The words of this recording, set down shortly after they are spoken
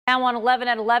Now on 11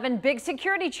 at 11, big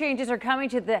security changes are coming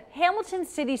to the Hamilton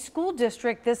City School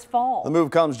District this fall. The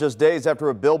move comes just days after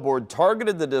a billboard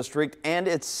targeted the district and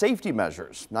its safety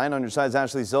measures. 9 on your side's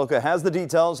Ashley Zilka has the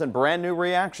details and brand new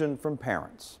reaction from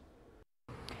parents.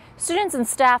 Students and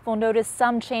staff will notice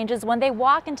some changes when they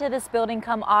walk into this building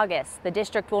come August. The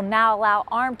district will now allow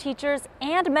armed teachers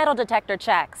and metal detector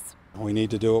checks. We need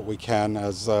to do what we can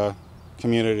as a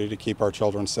community to keep our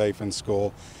children safe in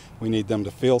school. We need them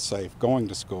to feel safe going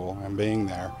to school and being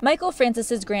there. Michael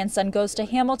Francis's grandson goes to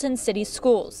Hamilton City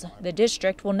Schools. The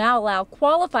district will now allow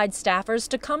qualified staffers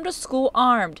to come to school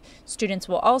armed. Students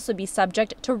will also be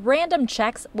subject to random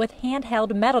checks with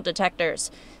handheld metal detectors,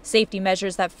 safety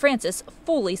measures that Francis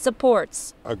fully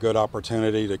supports. A good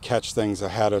opportunity to catch things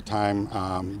ahead of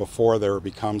time before there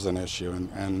becomes an issue,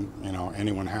 and you know,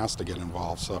 anyone has to get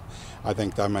involved. So I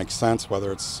think that makes sense,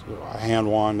 whether it's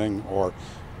hand wanding or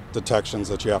detections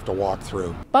that you have to walk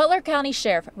through. Butler County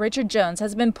Sheriff Richard Jones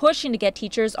has been pushing to get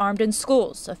teachers armed in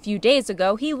schools. A few days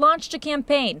ago, he launched a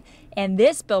campaign, and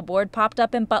this billboard popped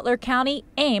up in Butler County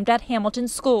aimed at Hamilton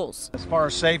schools. As far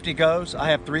as safety goes, I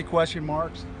have 3 question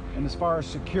marks, and as far as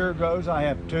secure goes, I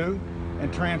have 2,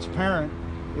 and transparent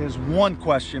is 1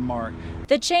 question mark.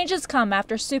 The changes come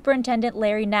after Superintendent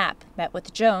Larry Knapp met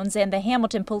with Jones and the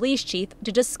Hamilton Police Chief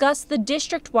to discuss the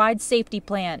district-wide safety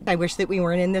plan. I wish that we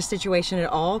weren't in this situation at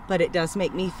all, but it does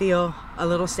make me feel a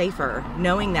little safer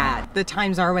knowing that the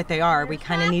times are what they are. We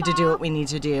kind of need to do what we need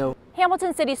to do.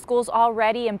 Hamilton City Schools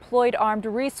already employed armed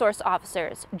resource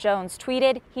officers. Jones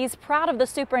tweeted he's proud of the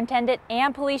superintendent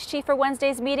and police chief for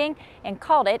Wednesday's meeting and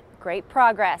called it great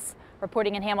progress.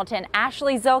 Reporting in Hamilton,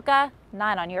 Ashley Zilka,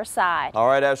 9 on your side. All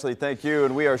right, Ashley, thank you.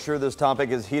 And we are sure this topic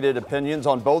has heated opinions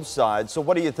on both sides. So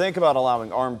what do you think about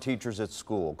allowing armed teachers at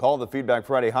school? Call the Feedback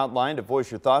Friday hotline to voice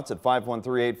your thoughts at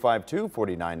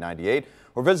 513-852-4998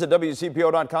 or visit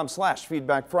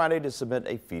WCPO.com/feedbackfriday to submit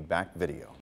a feedback video.